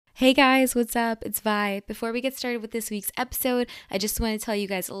Hey guys, what's up? It's Vi. Before we get started with this week's episode, I just want to tell you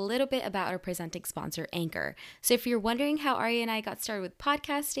guys a little bit about our presenting sponsor, Anchor. So if you're wondering how Arya and I got started with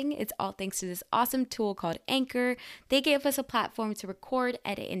podcasting, it's all thanks to this awesome tool called Anchor. They gave us a platform to record,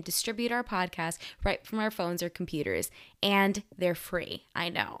 edit, and distribute our podcast right from our phones or computers. And they're free, I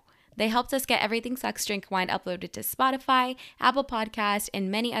know. They helped us get Everything Sucks Drink Wine uploaded to Spotify, Apple Podcasts, and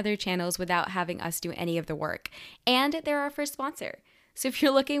many other channels without having us do any of the work. And they're our first sponsor. So if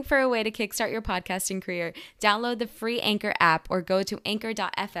you're looking for a way to kickstart your podcasting career, download the free Anchor app or go to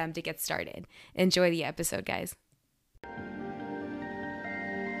anchor.fm to get started. Enjoy the episode, guys.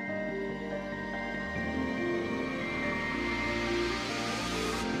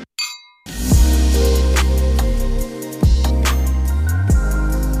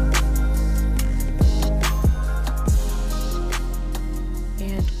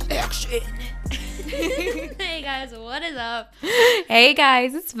 And action! Hey guys, what is up? Hey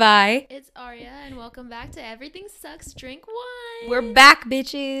guys, it's Vi. It's Arya, and welcome back to Everything Sucks Drink Wine. We're back,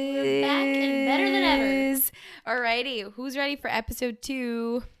 bitches. We're back and better than ever. Alrighty, who's ready for episode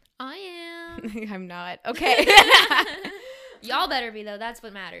 2? I am. I'm not. Okay. Y'all better be, though. That's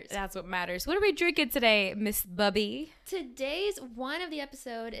what matters. That's what matters. What are we drinking today, Miss Bubby? Today's wine of the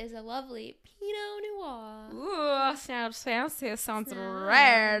episode is a lovely Pinot Noir. Ooh, sounds fancy. Sounds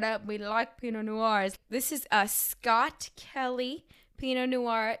rare. We like Pinot Noirs. This is a Scott Kelly Pinot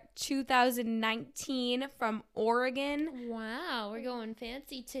Noir 2019 from Oregon. Wow, we're going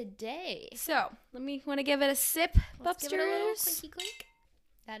fancy today. So, want to give it a sip, Let's give it a little Bubsters? clinky clink.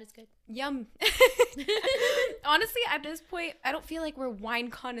 That is good. Yum. Honestly, at this point, I don't feel like we're wine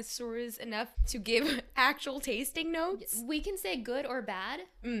connoisseurs enough to give actual tasting notes. We can say good or bad.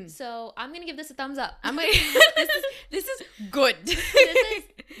 So I'm going to give this a thumbs up. I'm like, this is good. This is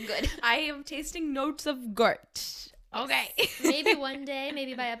good. I am tasting notes of good. Okay. Maybe one day,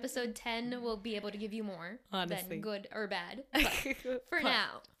 maybe by episode 10, we'll be able to give you more Honestly. than good or bad. But for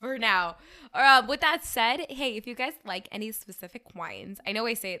now. For now. With that said, hey, if you guys like any specific wines, I know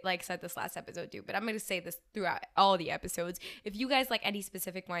I said this last episode too, but I'm going to say this throughout all the episodes. If you guys like any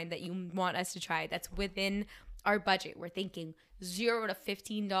specific wine that you want us to try that's within our budget, we're thinking $0 to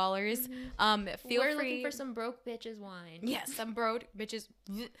 $15. Feel We're free. looking for some broke bitches wine. Yes, some broke bitches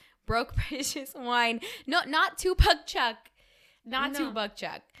wine. No, not $2 Chuck. Not No. $2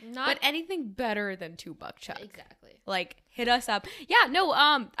 Chuck. Not But anything better than $2 Chuck. exactly. Like, hit us up. Yeah, no,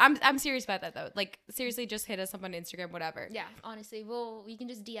 I'm serious about that though. Like, seriously, just hit us up on Instagram, whatever. Yeah, honestly, you can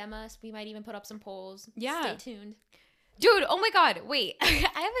just DM us. We might even put up some polls. Yeah. Stay tuned. Dude, oh my God, wait. I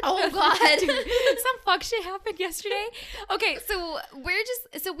haven't. Oh God. Dude, some fuck shit happened yesterday. Okay, so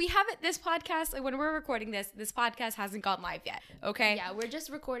we haven't, this podcast, like, when we're recording this podcast hasn't gone live yet, okay? Yeah, we're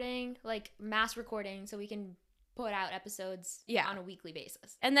just recording, like mass recording, so we can put out episodes on a weekly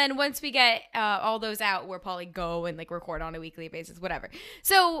basis. And then once we get all those out, we'll probably go and like record on a weekly basis, whatever.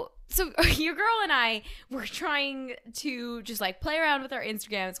 So your girl and I were trying to just like play around with our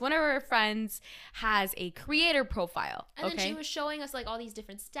Instagrams. One of our friends has a creator profile. And then she was showing us like all these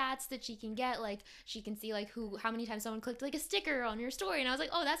different stats that she can get. Like she can see like how many times someone clicked like a sticker on your story. And I was like,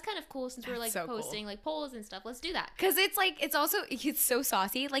 oh, that's kind of cool since we're like so posting like polls and stuff. Let's do that. Cause it's so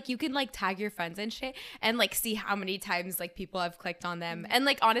saucy. Like you can like tag your friends and shit and like see how many times like people have clicked on them. And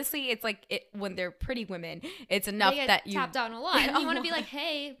like honestly, it's like when they're pretty women, it's enough They get that you tapped on a lot. And you want to be like,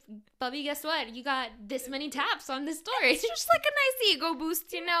 hey, Bubby, guess what? You got this many taps on this story. It's just like a nice ego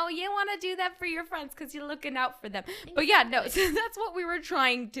boost, you know. You want to do that for your friends because you're looking out for them. But yeah, no, so that's what we were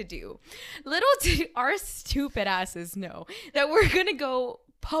trying to do. Little did our stupid asses know that we're gonna go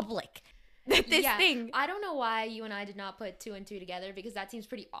public. This thing. I don't know why you and I did not put 2 and 2 together because that seems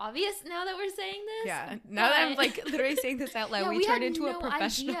pretty obvious now that we're saying this. Yeah. Now that I'm like literally saying this out loud, we turned into a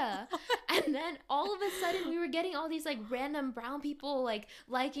professional. Idea. And then all of a sudden we were getting all these like random brown people like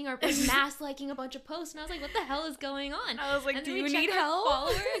liking our mass liking a bunch of posts, and I was like, what the hell is going on? I was like, and do then we you checked need our help?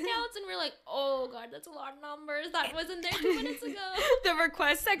 follower accounts, and we're like, oh God, that's a lot of numbers. That wasn't there 2 minutes ago. The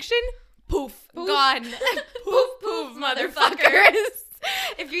request section, poof. Gone. poof, motherfuckers.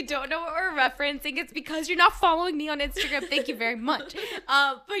 If you don't know what we're referencing, it's because you're not following me on Instagram. Thank you very much.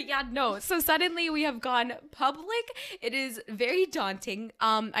 But yeah, no. So suddenly we have gone public. It is very daunting.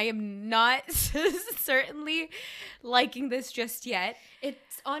 I am not certainly liking this just yet.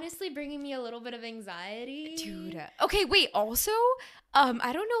 It's honestly bringing me a little bit of anxiety. Dude. Okay, wait. Also,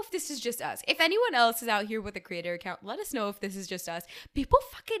 I don't know if this is just us. If anyone else is out here with a creator account, let us know if this is just us. People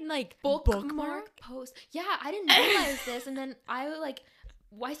fucking like bookmark posts. Yeah, I didn't realize this, and then I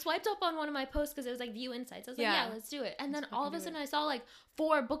swiped up on one of my posts because it was like view insights. I was like, yeah, let's do it. And then all of a sudden I saw like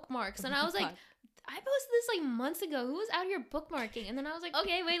 4 bookmarks, and I was like, I posted this like months ago. Who was out here bookmarking? And then I was like,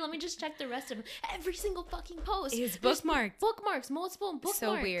 okay, wait, let me just check the rest of them. Every single fucking post is there's bookmarked. Bookmarks, multiple bookmarks.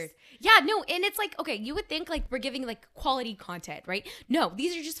 So weird. Yeah, no, and it's like, okay, you would think like we're giving like quality content, right? No,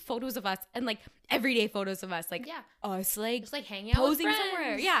 these are just photos of us and like everyday photos of us, like us like just like hanging out posing with friends.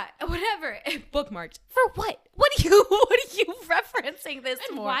 somewhere. Yeah, whatever. Bookmarked. For what? What are you referencing this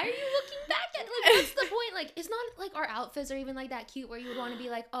And for? why are you looking back at like what's the point? Like it's not like our outfits are even like that cute where you would want to be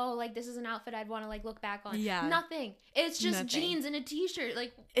like, oh, like this is an outfit I'd want to like look back on. Yeah. Nothing. It's just Nothing. jeans and a t-shirt.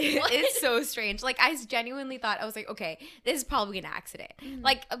 Like what? It's so strange. Like I genuinely thought, I was like, okay, this is probably an accident.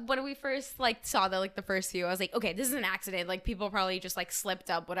 Like when we first like saw the first few, I was like, okay, this is an accident. Like people probably just like slipped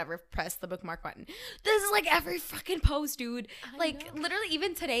up, whatever, pressed the bookmark button. This is like every fucking post, dude. Like literally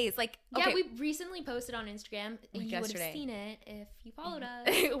even today's like, okay. Yeah, we recently posted on Instagram. Like you would yesterday. have seen it if you followed us.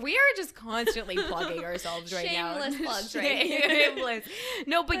 We are just constantly plugging ourselves right now. Shameless plugs right here. Shameless.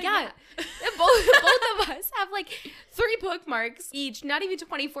 No, but yeah, both of us have like 3 bookmarks each, not even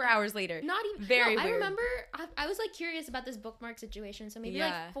 24 hours later. Not even Very no, I weird. remember I was like curious about this bookmark situation. So maybe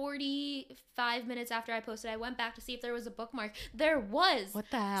like 45 minutes after I posted, I went back to see if there was a bookmark. There was. What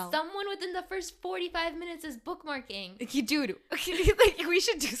the hell? Someone within the first 45 minutes is bookmarking. Dude, like we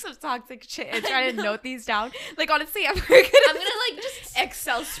should do some toxic shit and try to note these down. Like honestly, I'm gonna like just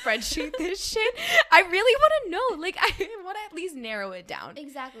Excel spreadsheet this shit. I really want to know. Like I want to at least narrow it down.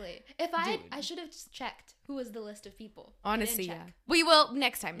 Exactly. If I should have just checked who was the list of people. Honestly, yeah. yeah. We will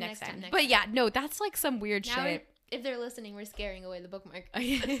next time. But yeah, no, that's like some weird now shit. If they're listening, we're scaring away the bookmark.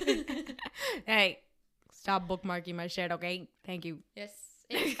 Hey, stop bookmarking my shit, okay? Thank you. Yes.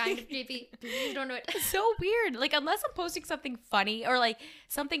 It's kind of creepy. Please don't do it. It's so weird. Like, unless I'm posting something funny or like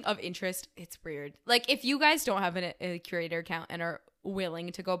something of interest, it's weird. Like, if you guys don't have a curator account and are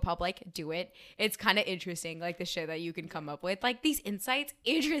willing to go public, do it. It's kind of interesting, like the shit that you can come up with. Like, these insights,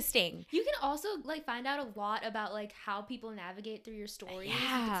 interesting. You can also like find out a lot about like how people navigate through your stories. Yeah.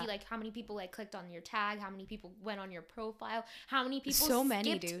 You can see like how many people like clicked on your tag, how many people went on your profile, how many people So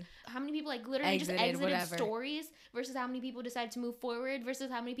many, skipped, dude. how many people like literally just exited whatever. stories versus how many people decided to move forward versus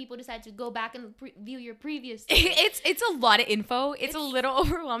how many people decided to go back and view your previous It's a lot of info. It's a little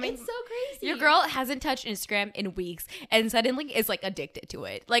overwhelming. It's so crazy. Your girl hasn't touched Instagram in weeks and suddenly is like addicted to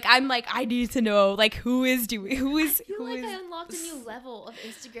it. Like I'm like, I need to know like who is I unlocked a new level of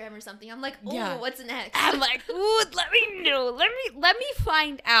Instagram or something. I'm like, oh, what's next? I'm like, ooh, let me know. Let me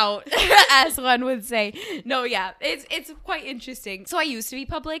find out, as one would say. No, yeah. It's quite interesting. So I used to be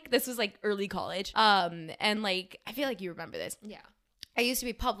public. This was like early college. And like I feel like you remember this. Yeah. I used to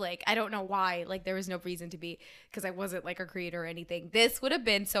be public. I don't know why. Like, there was no reason to be because I wasn't like a creator or anything. This would have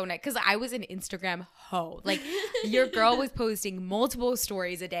been so nice because I was an Instagram hoe. Like, your girl was posting multiple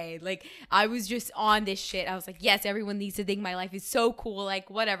stories a day. Like, I was just on this shit. I was like, yes, everyone needs to think my life is so cool. Like,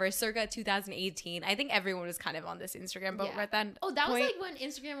 whatever. Circa 2018. I think everyone was kind of on this Instagram boat right then. Oh, that was like when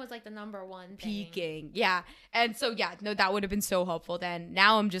Instagram was like the #1 thing. Peaking. Yeah. And so, yeah, no, that would have been so helpful then.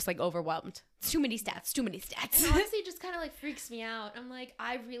 Now I'm just like overwhelmed. Too many stats. And honestly, it just kind of like freaks me out. I'm like,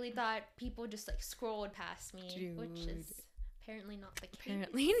 I really thought people just like scrolled past me, Dude. which is apparently not the case.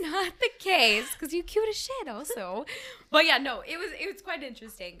 Apparently not the case because you cute as shit also. But yeah, no, it was quite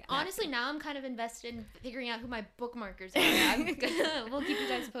interesting. Honestly, now I'm kind of invested in figuring out who my bookmarkers are. We'll keep you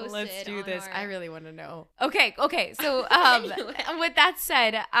guys posted. Let's do this. Our... I really want to know. Okay. So Anyway. with that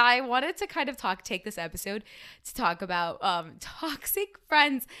said, I wanted to kind of take this episode to talk about toxic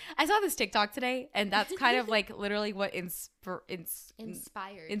friends. I saw this TikTok today, and that's kind of like literally what inspired.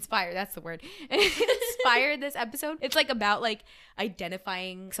 That's the word. Inspired this episode. It's like about like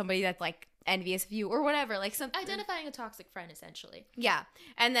identifying somebody that's like envious of you or whatever, like some identifying a toxic friend essentially. Yeah.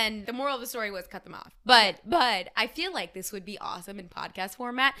 And then the moral of the story was cut them off. But I feel like this would be awesome in podcast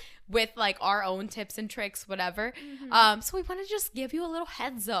format with like our own tips and tricks, whatever. Mm-hmm. So we want to just give you a little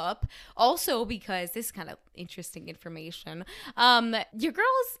heads up. Also because this is kind of interesting information. Your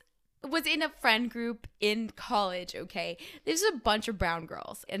girls was in a friend group in college, okay? There's a bunch of brown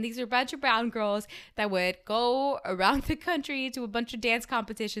girls. And these are a bunch of brown girls that would go around the country to a bunch of dance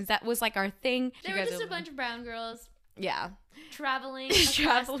competitions. That was like our thing. There were just a bunch of brown girls. Yeah. Traveling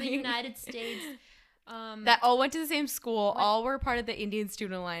across the United States. That all went to the same school. All were part of the Indian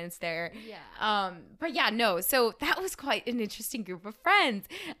Student Alliance there. Yeah. But yeah, no. So that was quite an interesting group of friends.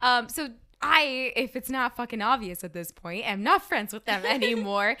 So if it's not fucking obvious at this point, I'm not friends with them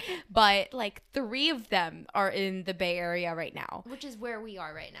anymore. But like 3 of them are in the Bay Area right now, which is where we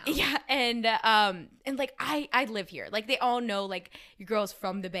are right now. Yeah, and like I live here. Like they all know like your girl's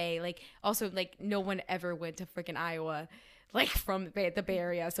from the Bay. Like also like no one ever went to freaking Iowa. like from the Bay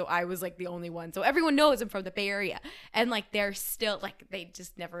Area, so I was like the only one. So everyone knows I'm from the Bay Area, and like they're still like they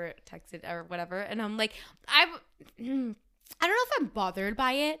just never texted or whatever. And I'm like, I don't know if I'm bothered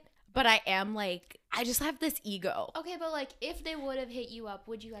by it, but I am like I just have this ego. Okay, but like if they would have hit you up,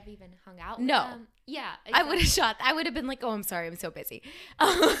 would you have even hung out with No. them? Yeah, exactly. I would have shot. I would have been like, oh, I'm sorry, I'm so busy. So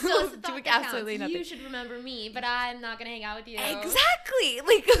it's the thought Doing that absolutely counts. nothing. You should remember me, but I'm not gonna hang out with you. Exactly.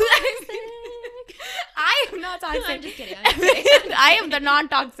 Like I am not toxic. I'm just kidding. I'm just kidding. I am the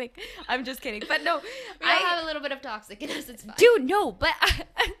non-toxic. I'm just kidding. But no, We all have a little bit of toxic in us. It's fine. dude, no, but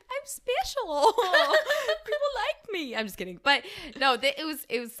I'm special. People like me. I'm just kidding. But no,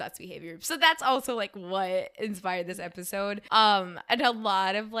 it was sus behavior. So that's also like what inspired this episode. And a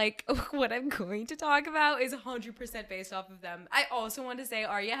lot of like what I'm going to talk about is 100% based off of them. I also want to say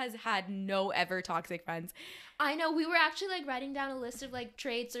Arya has had no ever toxic friends. I know, we were actually like writing down a list of like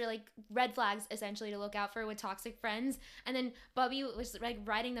traits or like red flags essentially to look out for with toxic friends, and then Bubby was like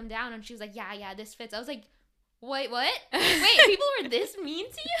writing them down and she was like, yeah, this fits. I was like, wait, what? Wait, people were this mean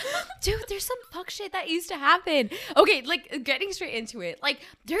to you? Dude, there's some fuck shit that used to happen. Okay, like getting straight into it. Like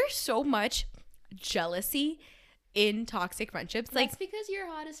there's so much jealousy in toxic friendships. Like that's because you're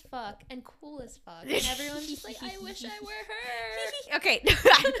hot as fuck and cool as fuck, and everyone's just like, I wish I were her. Okay,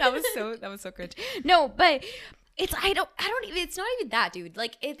 that was so cringe. No, but I don't even, it's not even that, dude.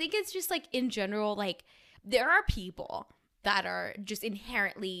 Like I think it's just like in general, like there are people that are just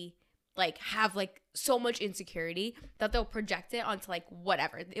inherently like have like so much insecurity that they'll project it onto like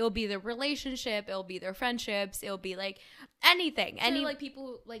whatever. It'll be their relationship, it'll be their friendships, it'll be like anything. So like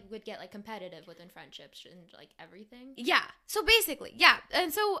people like would get like competitive within friendships and like everything. Yeah. So basically, yeah.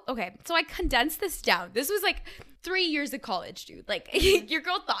 And so, okay. So I condensed this down. This was like 3 years of college, dude. Like your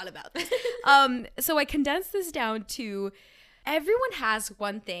girl thought about this. So I condensed this down to everyone has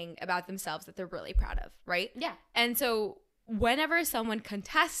one thing about themselves that they're really proud of, right? Yeah. And so whenever someone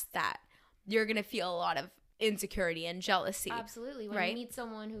contests that, you're going to feel a lot of insecurity and jealousy. Absolutely. When you meet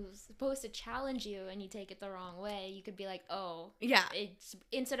someone who's supposed to challenge you and you take it the wrong way, you could be like, oh, yeah. It's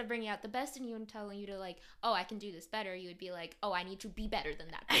instead of bringing out the best in you and telling you to like, oh, I can do this better, you would be like, oh, I need to be better than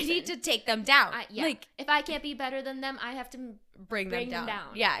that person. I need to take them down. Yeah. Like if I can't be better than them, I have to bring them down.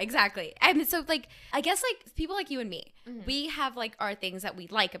 Yeah, exactly. And so like I guess like people like you and me, we have like our things that we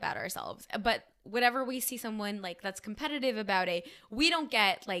like about ourselves, but whenever we see someone like that's competitive about it, we don't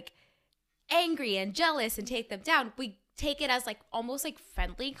get like angry and jealous and take them down. We take it as like almost like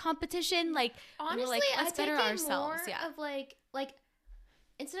friendly competition. Like honestly, like, let's better ourselves. Yeah. Of like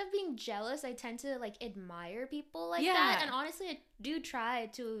instead of being jealous, I tend to like admire people like that. And honestly, I do try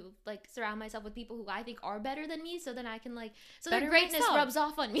to like surround myself with people who I think are better than me, so then I can like their greatness rubs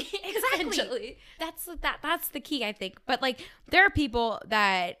off on me. Exactly. That's the key, I think. But like there are people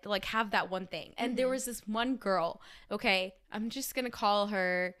that like have that one thing. And there was this one girl, okay, I'm just gonna call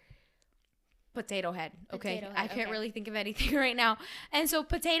her Potato Head. Okay. I can't really think of anything right now. And so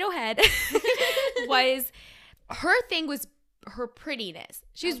Potato Head was her thing was her prettiness.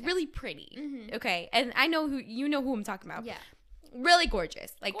 She was really pretty. Okay. And I know who I'm talking about. Yeah. Really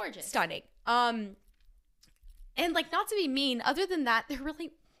gorgeous. Like gorgeous. Stunning. And like not to be mean, other than that, there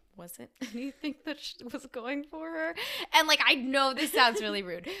really wasn't anything that was going for her. And like I know this sounds really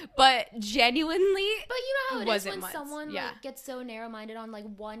rude, but genuinely, but you know how it is when much. someone like gets so narrow-minded on like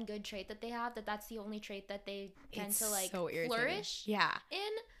one good trait that they have, that's the only trait that they tend to like flourish in.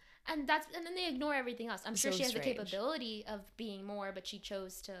 And then they ignore everything else. I'm sure she has the capability of being more, but she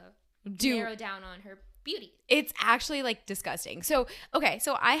chose to narrow down on her beauty. It's actually like disgusting. So okay,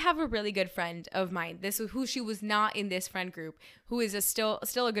 so I have a really good friend of mine. This is who she was not in this friend group, who is still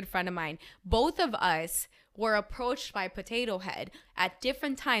a good friend of mine. Both of us were approached by Potato Head at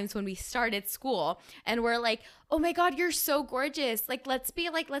different times when we started school, and we're like, oh my god, you're so gorgeous, like let's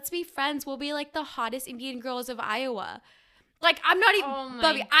be friends, we'll be like the hottest Indian girls of Iowa. Like, I'm not even,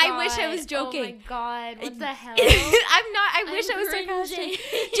 Bubby, I wish I was joking. Oh my god, what the hell? I wish I was sarcastic.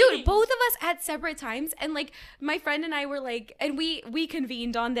 Dude, both of us at separate times, and like, my friend and I were like, and we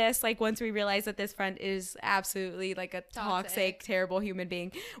convened on this, like, once we realized that this friend is absolutely like a toxic, terrible human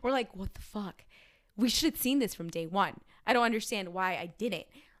being. We're like, what the fuck? We should have seen this from day one. I don't understand why I didn't.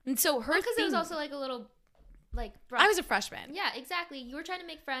 And so her because it was also like a little like I was a freshman. Yeah, exactly. You were trying to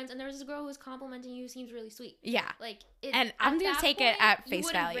make friends, and there was this girl who was complimenting you, who seems really sweet. Yeah, like and I'm gonna take it at face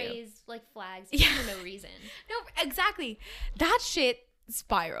value. You would raise like flags for no reason. No, exactly. That shit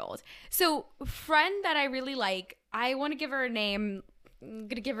spiraled. So, friend that I really like, I want to give her a name. I'm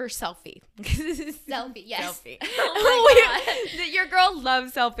gonna give her selfie. Selfie, yes. Selfie. Oh my God. Your girl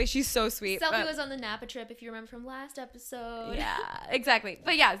loves selfie. She's so sweet. Selfie was on the Napa trip, if you remember from last episode. Yeah, exactly.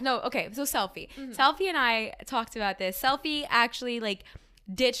 But yeah, no, okay. So Selfie. Selfie and I talked about this. Selfie actually like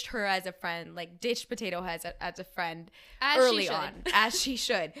ditched her as a friend, like ditched Potato Head as a friend early on, as she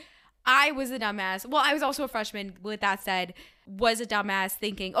should. I was a dumbass. Well, I was also a freshman. With that said, was a dumbass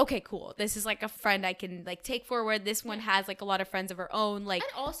thinking, okay, cool. This is like a friend I can like take forward. This one has like a lot of friends of her own. Like,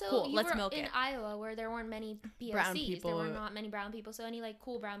 and also, cool, let's milk it. In Iowa, where there weren't many POCs, brown people. There were not many brown people. So any like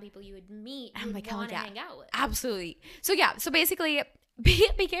cool brown people you would meet, you would want to hang out with. Absolutely. So yeah. So basically,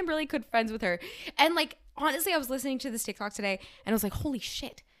 became really good friends with her. And like honestly, I was listening to this TikTok today, and I was like, holy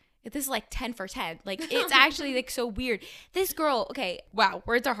shit. This is like 10 for 10. Like, it's actually like so weird. This girl, okay, wow,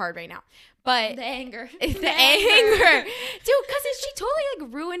 words are hard right now. But the anger. It's the anger. Dude, because she totally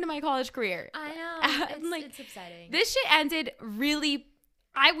like ruined my college career. I know. It's upsetting. This shit ended really,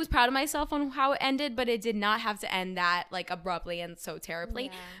 I was proud of myself on how it ended, but it did not have to end that like abruptly and so terribly.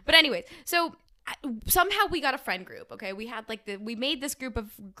 Yeah. But anyways, so somehow we got a friend group, okay? We had like we made this group of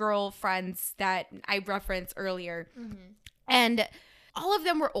girl friends that I referenced earlier. And all of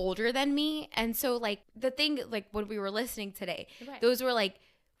them were older than me. And so like the thing, like when we were listening today, those were like,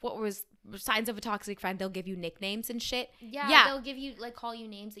 what was signs of a toxic friend? They'll give you nicknames and shit. Yeah. They'll give you like, call you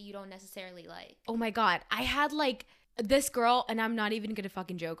names that you don't necessarily like. Oh my God. I had like this girl, and I'm not even gonna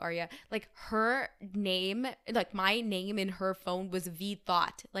fucking joke, Arya. Like her name, like my name in her phone was V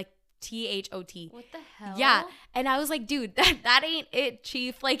Thought. Like THOT. What the hell? Yeah. And I was like, dude, that ain't it,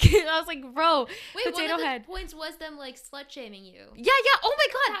 chief. Like, I was like, bro, wait, Potato one of Head. The points was them like slut shaming you. Yeah. Oh my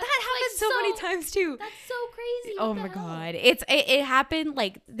God, that happened like, so many times too. That's so crazy. Oh my God, it happened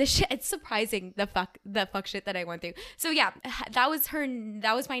like the shit. It's surprising the fuck shit that I went through. So yeah, that was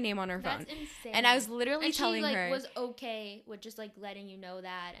my name on her phone. That's insane. And I was literally telling her, was okay with just like letting you know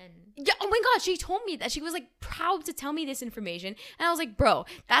that. And yeah, oh my God, she told me that. She was like proud to tell me this information, and I was like, bro,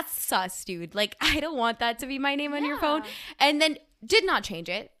 that's sus, dude. Like, I don't want that to be my name on your phone. And then did not change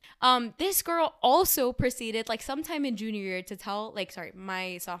it. This girl also proceeded like sometime in junior year to tell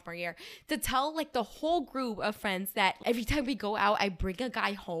my sophomore year to tell like the whole group of friends that every time we go out, I bring a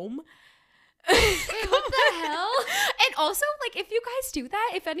guy home. Wait, what the hell? And also, like, if you guys do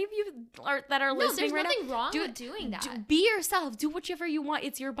that, if any of you are listening right now, there's nothing wrong with doing that. Be yourself. Do whichever you want.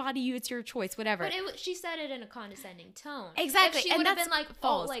 It's your body. It's your choice. Whatever. But she said it in a condescending tone. Exactly. If she would have been like,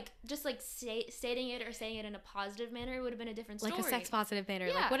 just like stating it or saying it in a positive manner, it would have been a different story. Like a sex positive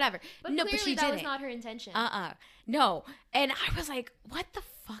manner, like whatever. But no, clearly that was not her intention. No. And I was like, what the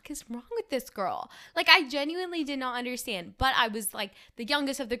fuck is wrong with this girl? Like, I genuinely did not understand. But I was like the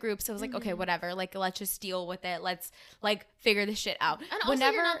youngest of the group, so I was like, okay, whatever. Like, let's just deal with it. Let's like figure this shit out. And also,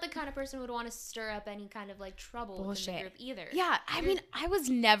 you're not the kind of person who would want to stir up any kind of like trouble in the group either. Yeah, I mean, I was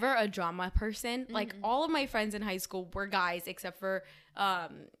never a drama person. Like, all of my friends in high school were guys, except for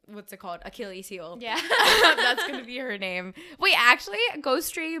what's it called? Achilles heel. Yeah. That's gonna be her name. Wait, actually, go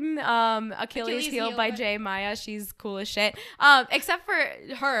stream Achilles heel by Jay Maya. She's cool as shit. Except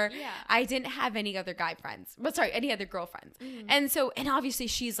for her, I didn't have any other guy friends. But sorry, any other girlfriends. And so, and obviously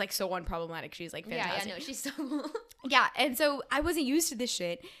she's like so unproblematic. She's like fantastic. Yeah, no, she's so cool. Yeah, and so I wasn't used to this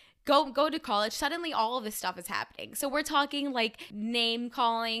shit. Go to college. Suddenly, all of this stuff is happening. So we're talking like name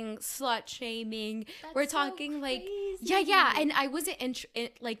calling, slut shaming. We're talking so like yeah. And I wasn't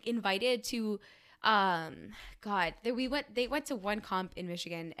invited to. They went to one comp in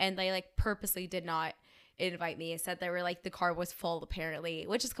Michigan, and they like purposely did not invite me. It said they were like the car was full apparently,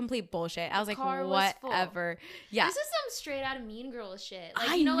 which is complete bullshit. I was like, whatever. Yeah, this is some straight out of Mean Girls shit.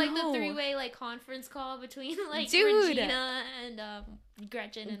 Like, you know, like the 3-way like conference call between like Regina and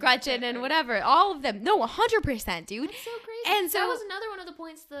Gretchen and whatever, all of them. No, 100%, dude. That's so crazy. And so that was another one of the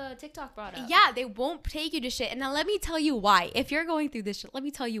points the TikTok brought up. Yeah, they won't take you to shit. And now let me tell you why. If you're going through this shit, let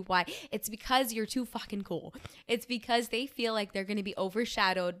me tell you why. It's because you're too fucking cool. It's because they feel like they're gonna be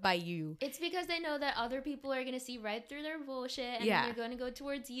overshadowed by you. It's because they know that other people are gonna see right through their bullshit, and then they're gonna go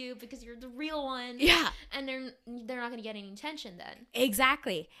towards you because you're the real one. Yeah. And they're not gonna get any attention then.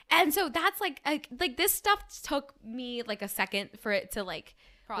 Exactly. And so that's like this stuff took me like a second for it to like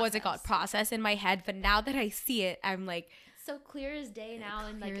process in my head. But now that I see it, I'm like, so clear as day now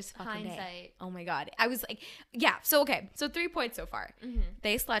in like hindsight. Day. Oh my God. I was like, yeah. So, okay. So 3 points so far.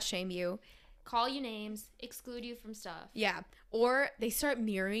 They slut shame you. Call you names. Exclude you from stuff. Yeah. Or they start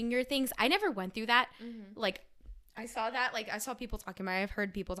mirroring your things. I never went through that. Like, I saw that. Like, I saw people talking about it. I've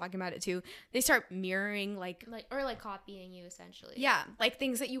heard people talking about it too. They start mirroring or copying you essentially. Yeah. Like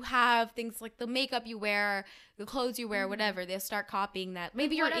things that you have, things like the makeup you wear, the clothes you wear, whatever. They'll start copying that.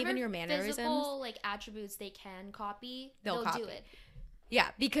 Maybe even your mannerisms. Physical like attributes they can copy, they'll do it. Yeah,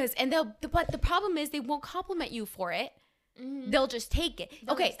 because but the problem is they won't compliment you for it. Mm-hmm. They'll just take it.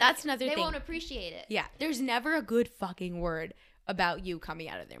 That's another thing. They won't appreciate it. Yeah, there's never a good fucking word about you coming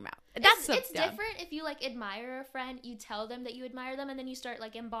out of their mouth. It's different if you like admire a friend, you tell them that you admire them, and then you start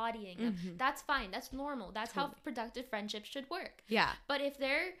like embodying them. Mm-hmm. That's fine. That's normal. That's totally how productive friendships should work. Yeah. But if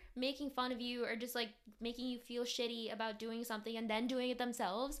they're making fun of you or just like making you feel shitty about doing something and then doing it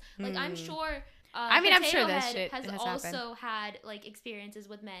themselves, like I'm sure. I'm sure that shit has also had like experiences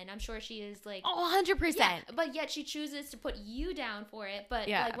with men. I'm sure she is like 100%. Yeah, but yet she chooses to put you down for it. But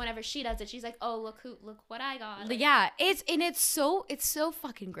like whenever she does it, she's like, "Oh, look what I got." Like, yeah, it's so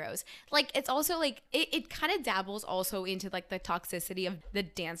fucking gross. Like it's also like it kind of dabbles also into like the toxicity of the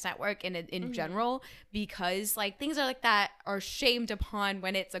dance network in mm-hmm. general, because like things are like that are shamed upon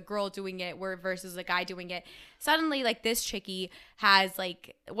when it's a girl doing it versus a guy doing it. Suddenly, like, this chickie has,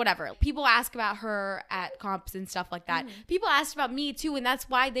 like, whatever. People ask about her at comps and stuff like that. Mm. People asked about me, too, and that's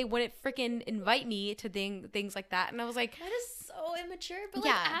why they wouldn't freaking invite me to things like that. And I was like... That is so immature. But,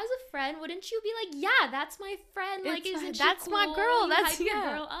 like, as a friend, wouldn't you be like, yeah, that's my friend. Like, isn't she that's cool? My girl. That's your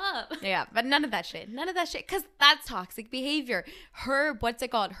girl up. Yeah, but none of that shit. Because that's toxic behavior. Her, what's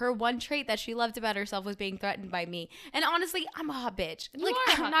it called? Her one trait that she loved about herself was being threatened by me. And honestly, I'm a hot bitch. You like,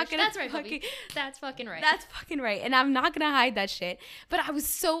 are I'm not gonna... That's right, fucking... That's fucking right. That's fucking right, and I'm not gonna hide that shit. But I was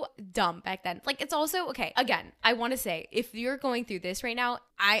so dumb back then. Like, it's also okay, again, I want to say, if you're going through this right now,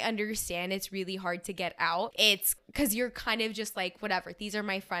 I understand it's really hard to get out. It's because you're kind of just like, whatever, these are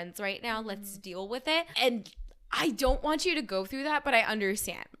my friends right now, let's deal with it. And I don't want you to go through that, but I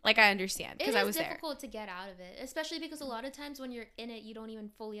understand. Like, I understand because I was there. It's difficult to get out of it, especially because a lot of times when you're in it, you don't even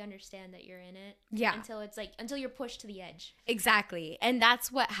fully understand that you're in it. Yeah. Until you're pushed to the edge. Exactly. And that's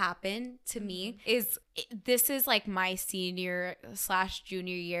what happened to me this is like my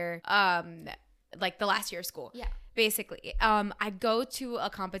senior/junior year, like the last year of school. Yeah. Basically, I go to a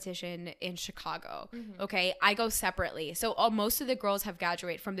competition in Chicago. Mm-hmm. Okay, I go separately. So most of the girls have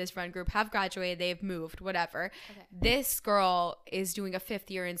graduated from this friend group, have graduated, they've moved, whatever. Okay. This girl is doing a 5th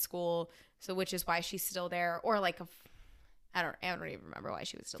year in school, so which is why she's still there, or like I don't even remember why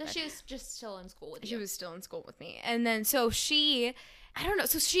she was still there. So she was just still in school with you. She was still in school with me, and then so I don't know.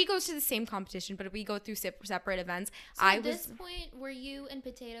 So she goes to the same competition, but we go through separate events. So at this point, were you and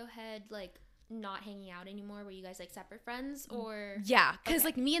Potato Head like not hanging out anymore? Were you guys like separate friends or? Yeah, because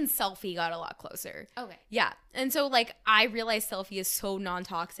like me and Selfie got a lot closer. Okay. Yeah, and so like I realized Selfie is so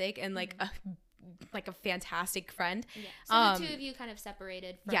non-toxic and like a fantastic friend. Yeah. So the two of you kind of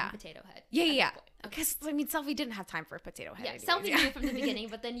separated from Potato Head. Yeah. Because, I mean, Selfie didn't have time for a Potato Head. Yeah, Selfie knew from the beginning,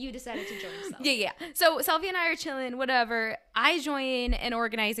 but then you decided to join yourself. Yeah. So Selfie and I are chilling, whatever. I join an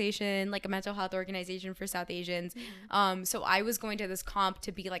organization, like a mental health organization for South Asians. Mm-hmm. So I was going to this comp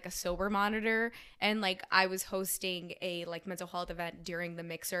to be like a sober monitor, and like I was hosting a like mental health event during the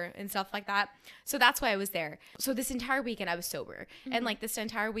mixer and stuff like that. So that's why I was there. So this entire weekend I was sober. Mm-hmm. And like this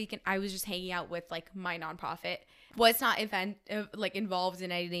entire weekend I was just hanging out with like my nonprofit. Was not involved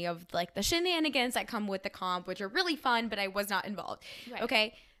in any of like the shenanigans that come with the comp, which are really fun, but I was not involved. Right.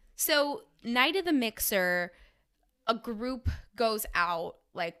 Okay. So night of the mixer, a group goes out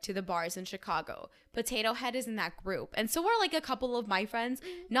like to the bars in Chicago. Potato Head is in that group. And so were like a couple of my friends,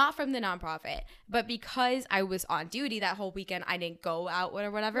 not from the nonprofit, but because I was on duty that whole weekend, I didn't go out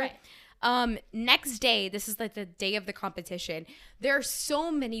or whatever. Right. Next day, this is like the day of the competition. There are so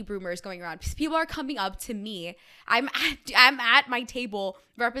many rumors going around. People are coming up to me. I'm at my table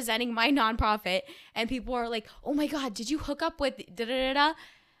representing my nonprofit, and people are like, "Oh my God, did you hook up with da da da da?"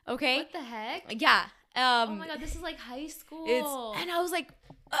 Okay. What the heck? Yeah. Oh my God, this is like high school. And I was like,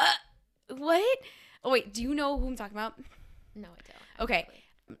 what? Oh wait, do you know who I'm talking about? No, I don't. Okay,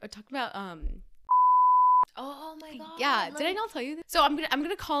 I'm talking about Oh my God. Yeah, did I not tell you this? So I'm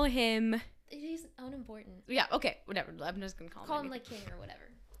gonna call him. He's unimportant. Yeah, okay, whatever. I'm just gonna call him like King or whatever.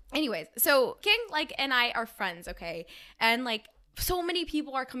 Anyways, so King like and I are friends, okay? And like so many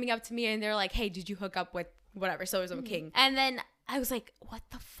people are coming up to me and they're like, "Hey, did you hook up with whatever so-and-so King?" And then I was like, "What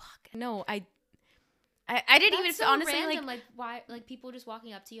the fuck?" No, I didn't even so honestly random, like why like people just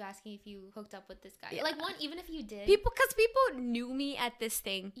walking up to you asking if you hooked up with this guy. Yeah. Like even if you did. Because people knew me at this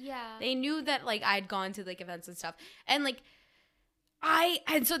thing. Yeah. They knew that like I'd gone to like events and stuff. And like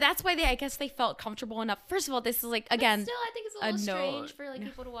and so that's why I guess they felt comfortable enough. First of all, this is like again. But still, I think it's a little strange for like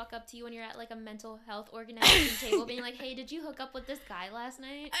people to walk up to you when you're at like a mental health organization table, being like, "Hey, did you hook up with this guy last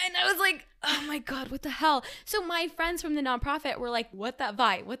night?" And I was like, "Oh my God, what the hell?" So my friends from the nonprofit were like, "What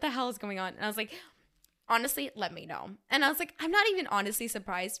the hell is going on?" And I was like, honestly, let me know. And I was like, I'm not even honestly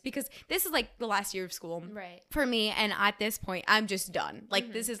surprised because this is like the last year of school for me. And at this point, I'm just done.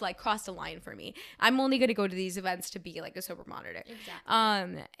 Like, this is like crossed the line for me. I'm only going to go to these events to be like a sober monitor.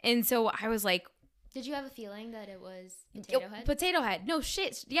 Exactly. And so I was like, did you have a feeling that it was Potato Head? Potato Head. No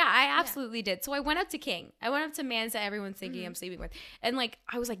shit. Yeah, I absolutely did. So I went up to King. I went up to Mans that everyone's thinking I'm sleeping with. And like,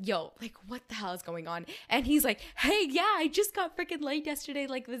 I was like, yo, like, what the hell is going on? And he's like, hey, yeah, I just got freaking laid yesterday.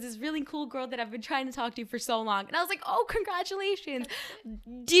 Like, there's this really cool girl that I've been trying to talk to for so long. And I was like, oh, congratulations.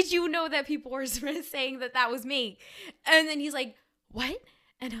 Did you know that people were saying that was me? And then he's like, what?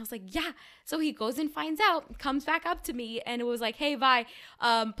 And I was like, yeah. So he goes and finds out, comes back up to me, and it was like, hey, Vi,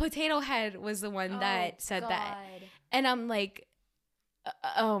 Potato Head was the one that said that. And I'm like,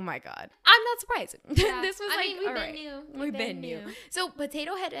 oh my God. I'm not surprised. Yeah. This was we've been new. So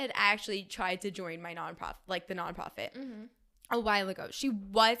Potato Head had actually tried to join my nonprofit, like the nonprofit, a while ago. She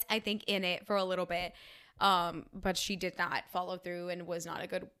was, I think, in it for a little bit. But she did not follow through and was not a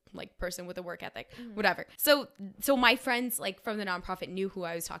good like person with a work ethic, whatever. So my friends like from the nonprofit knew who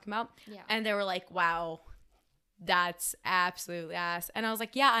I was talking about, and they were like, "Wow, that's absolutely ass." And I was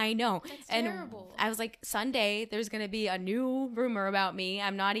like, "Yeah, I know." That's and terrible. I was like, "Sunday, there's gonna be a new rumor about me.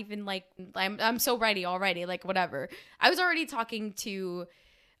 I'm not even like I'm so ready already. Like whatever." I was already talking to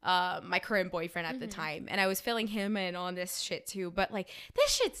my current boyfriend at the time, and I was filling him in on this shit too, but like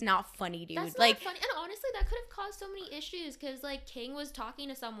this shit's not funny, dude. That's like not funny. And honestly, that could have caused so many issues because like King was talking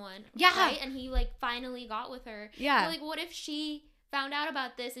to someone, yeah, right? And he like finally got with her, yeah. But, like, what if she found out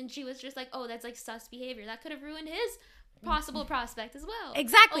about this and she was just like, oh, that's like sus behavior? That could have ruined his possible prospect as well.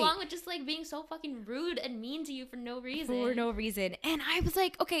 Exactly. Along with just like being so fucking rude and mean to you for no reason. And I was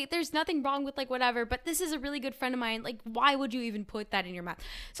like, okay, there's nothing wrong with like whatever, but this is a really good friend of mine. Like, why would you even put that in your mouth?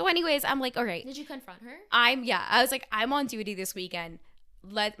 So anyways, I'm like, all right. Did you confront her? I was like, I'm on duty this weekend.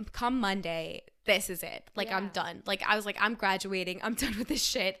 Come Monday, this is it. Like, I'm done. Like, I was like, I'm graduating. I'm done with this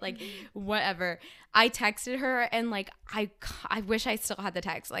shit. Like, whatever. I texted her and like, I wish I still had the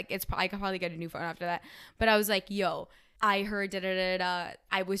text. Like, I could probably get a new phone after that. But I was like, yo, I heard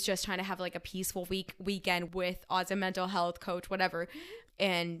I was just trying to have like a peaceful weekend with Autism mental health coach, whatever.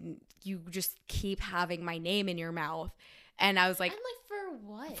 And you just keep having my name in your mouth. And I was like, for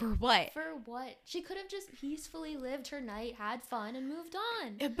what? For what? For what? She could have just peacefully lived her night, had fun, and moved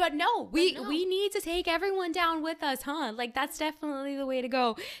on. But no, we need to take everyone down with us, huh? Like, that's definitely the way to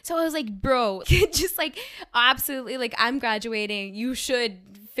go. So I was like, bro, just like, absolutely, like, I'm graduating. You should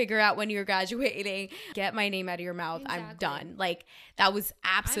figure out when you're graduating. Get my name out of your mouth. Exactly. I'm done. Like, that was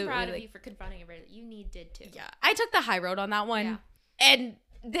absolutely. I'm proud of you for confronting her. You did too. Yeah. I took the high road on that one. Yeah. And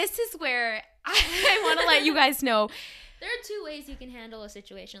this is where I want to let you guys know. There are two ways you can handle a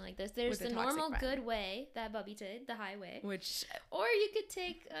situation like this. There's the normal good way that Bubby did, the highway. Or you could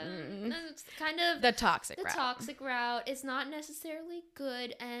take kind of the toxic route. It's not necessarily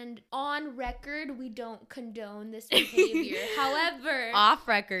good, and on record, we don't condone this behavior. However, off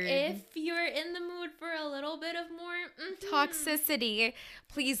record, if you're in the mood for a little bit of more toxicity,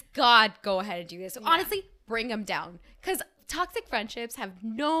 please, God, go ahead and do this. Yeah. Honestly, bring them down, because toxic friendships have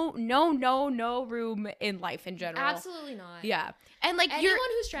no room in life in general. Absolutely not. Yeah. And like anyone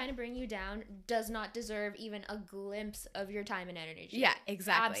who's trying to bring you down does not deserve even a glimpse of your time and energy. Yeah,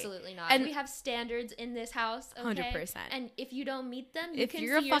 exactly. Absolutely not. And we have standards in this house, okay? 100%. And if you don't meet them, if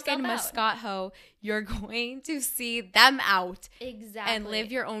you're a fucking mascot hoe, you're going to see them out. Exactly. And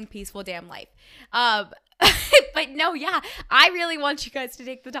live your own peaceful damn life. But no, yeah, I really want you guys to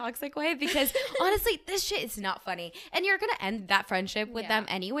take the toxic way, because honestly, this shit is not funny. And you're going to end that friendship with them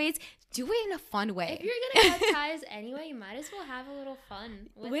anyways. Do it in a fun way. If you're going to cut ties anyway, you might as well have a little fun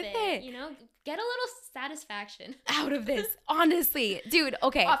with it. You know, get a little satisfaction out of this. Honestly, dude,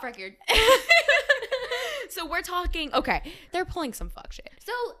 okay. Off record. So we're talking, okay, they're pulling some fuck shit.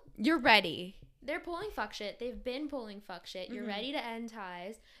 So you're ready. They're pulling fuck shit. They've been pulling fuck shit. You're ready to end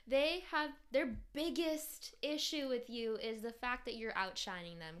ties. They have their biggest issue with you is the fact that you're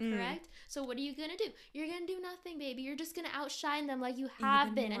outshining them, correct? So what are you going to do? You're going to do nothing, baby. You're just going to outshine them like you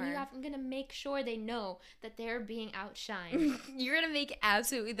have been. And you're going to make sure they know that they're being outshined. You're going to make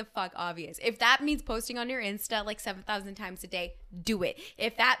absolutely the fuck obvious. If that means posting on your Insta like 7,000 times a day, do it.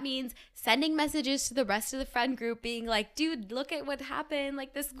 If that means sending messages to the rest of the friend group being like, dude, look at what happened.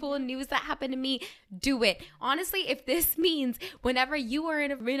 Like, this cool news that happened to me. Do it. Honestly, if this means whenever you are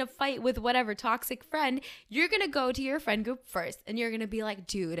in a fight with whatever toxic friend, you're gonna go to your friend group first and you're gonna be like,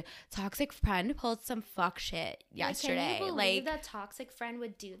 dude, toxic friend pulled some fuck shit yesterday. Can you believe that toxic friend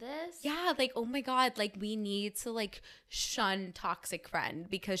would do this? Yeah, like, oh my God, like, we need to like shun toxic friend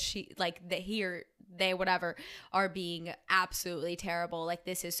because she like that here they whatever are being absolutely terrible. Like,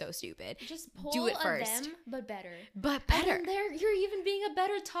 this is so stupid. Just do it first. Them, but better. But better. And then you're even being a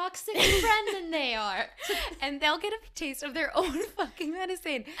better toxic friend than they are. And they'll get a taste of their own fucking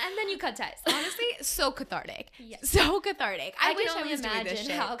medicine. And then you cut ties. Honestly, so cathartic. Yes. So cathartic. I wish I was doing this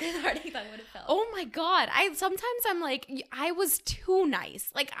shit. How cathartic that would have felt. Oh my God. Sometimes I'm like, I was too nice.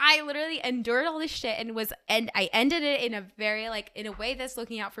 Like, I literally endured all this shit and I ended it in a very, like, in a way that's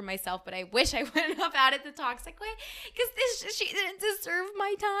looking out for myself, but I wish I wouldn't have added the toxic way, because she didn't deserve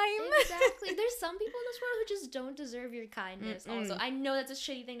my time. Exactly. There's some people in this world who just don't deserve your kindness. Also, I know that's a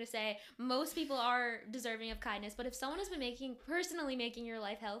shitty thing to say. Most people are deserving of kindness, but if someone has been personally making your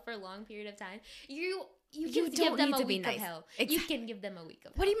life hell for a long period of time, you can give them a week of hell. Exactly. You can give them a week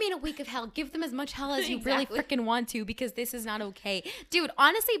of hell. What do you mean a week of hell? Give them as much hell as you really freaking want to, because this is not okay. Dude,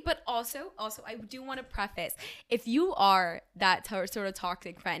 honestly, but also, I do want to preface, if you are that sort of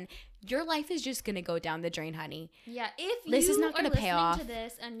toxic friend, your life is just going to go down the drain, honey. Yeah, if this is not going to pay off to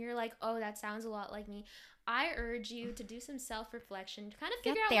this and you're like, oh, that sounds a lot like me, I urge you to do some self-reflection, to kind of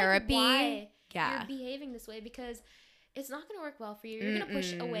figure out therapy. Why you're behaving this way, because it's not going to work well for you. You're going to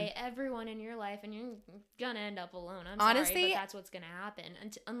push away everyone in your life, and you're going to end up alone. Honestly, sorry, but that's what's going to happen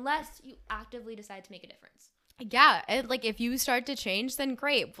unless you actively decide to make a difference. Yeah, and like, if you start to change, then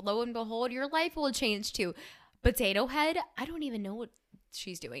great. Lo and behold, your life will change too. Potato Head, I don't even know what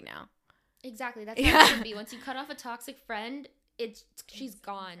she's doing now. Exactly. That's how it should be. Once you cut off a toxic friend, she's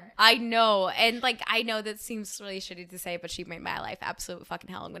gone. I know. And like, I know that seems really shitty to say, but she made my life absolute fucking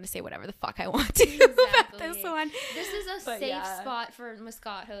hell. I'm going to say whatever the fuck I want to about this one. This is a safe spot for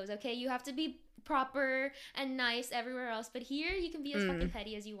Muscat hoes, okay? You have to be proper and nice everywhere else, but here you can be as fucking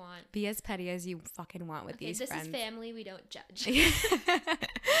petty as you want. Be as petty as you fucking want with these friends. This is family. We don't judge.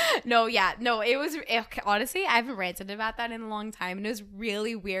 No, it was, honestly, I haven't ranted about that in a long time, and it was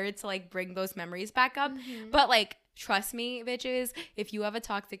really weird to like bring those memories back up. But like, trust me, bitches, if you have a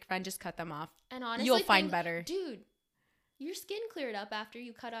toxic friend, just cut them off. And honestly, you'll find better. Dude, your skin cleared up after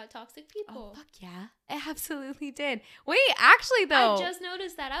you cut out toxic people. Oh, fuck yeah. It absolutely did. Wait, actually, though. I just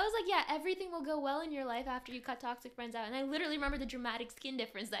noticed that. I was like, yeah, everything will go well in your life after you cut toxic friends out. And I literally remember the dramatic skin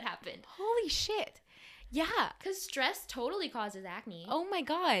difference that happened. Holy shit. Yeah. Because stress totally causes acne. Oh my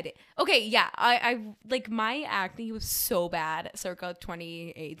God. Okay, yeah. I like, my acne was so bad circa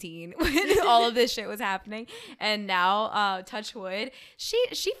 2018 when all of this shit was happening. And now, touch wood, she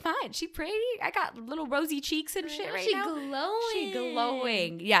fine. She pretty. I got little rosy cheeks and shit right now. She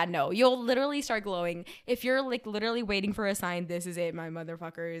glowing. Yeah, no. You'll literally start glowing. If you're like literally waiting for a sign, this is it, my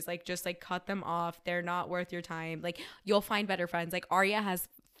motherfuckers. Like, just like cut them off. They're not worth your time. Like, you'll find better friends. Like, Arya has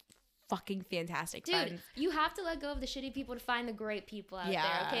fucking fantastic friends. Dude, you have to let go of the shitty people to find the great people out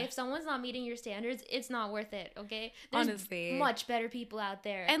there, okay? If someone's not meeting your standards, it's not worth it, okay? There's honestly much better people out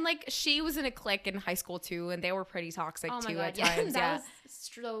there. And like, she was in a clique in high school too, and they were pretty toxic too at times. That was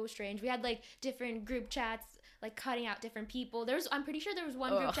so strange. We had like different group chats, like cutting out different people. I'm pretty sure there was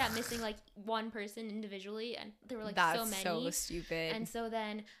one group chat missing like one person individually, and there were like so many. That's so stupid. And so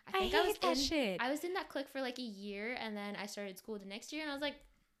then I was in that clique for like a year, and then I started school the next year, and I was like,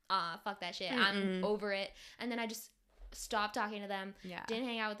 fuck that shit. I'm over it. And then I just stopped talking to them. Yeah. Didn't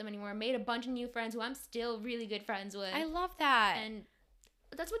hang out with them anymore. Made a bunch of new friends who I'm still really good friends with. I love that. And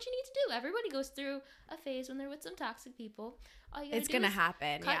that's what you need to do. Everybody goes through a phase when they're with some toxic people. All you gotta do gonna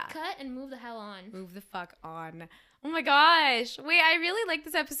happen. Cut, and move the hell on. Move the fuck on. Oh my gosh. Wait, I really like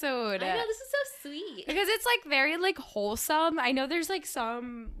this episode. I know, this is so sweet. Because it's like very like wholesome. I know there's like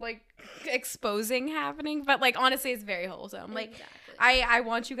some like exposing happening, but like honestly it's very wholesome. Like, exactly. I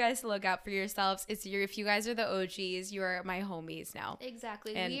want you guys to look out for yourselves. If you guys are the OGs, you are my homies now.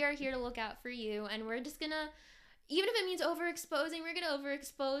 Exactly. And we are here to look out for you, and we're just gonna, even if it means overexposing, we're gonna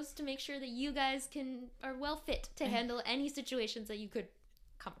overexpose to make sure that you guys are well fit to handle any situations that you could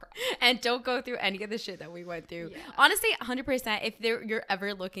come across. And don't go through any of the shit that we went through. Yeah. Honestly, 100%. If you're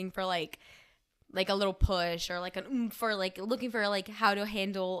ever looking for like a little push or like for like looking for like how to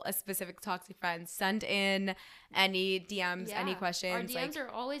handle a specific toxic friend, send in any DMs, any questions. Our DMs are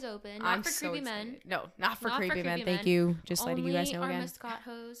always open. Not for creepy men. No, not for creepy men. Thank you. Just letting you guys know again. Only our Muscat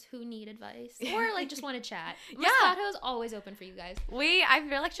hoes who need advice or like just want to chat. Muscat hoes always open for you guys. I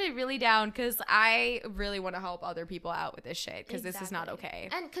feel actually really down because I really want to help other people out with this shit because this is not okay.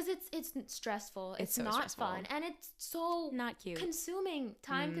 And because it's stressful. It's so not stressful. Fun, and it's so not cute. Consuming,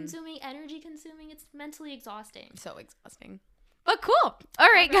 time consuming, energy consuming. It's mentally exhausting. So exhausting. But cool. All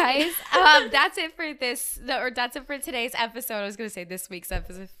right, guys. That's it for that's it for today's episode. I was going to say this week's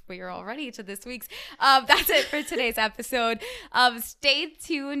episode. We are already to this week's. That's it for today's episode. Stay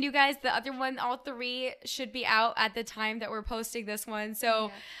tuned, you guys. The other one, all three should be out at the time that we're posting this one.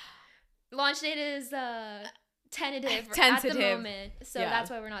 So Launch date is tentative at the moment, so that's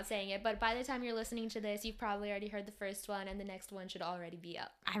why we're not saying it. But by the time you're listening to this, you've probably already heard the first one, and the next one should already be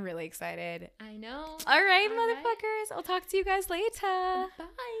up. I'm really excited. I know. All right, motherfuckers. I'll talk to you guys later.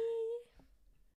 Bye.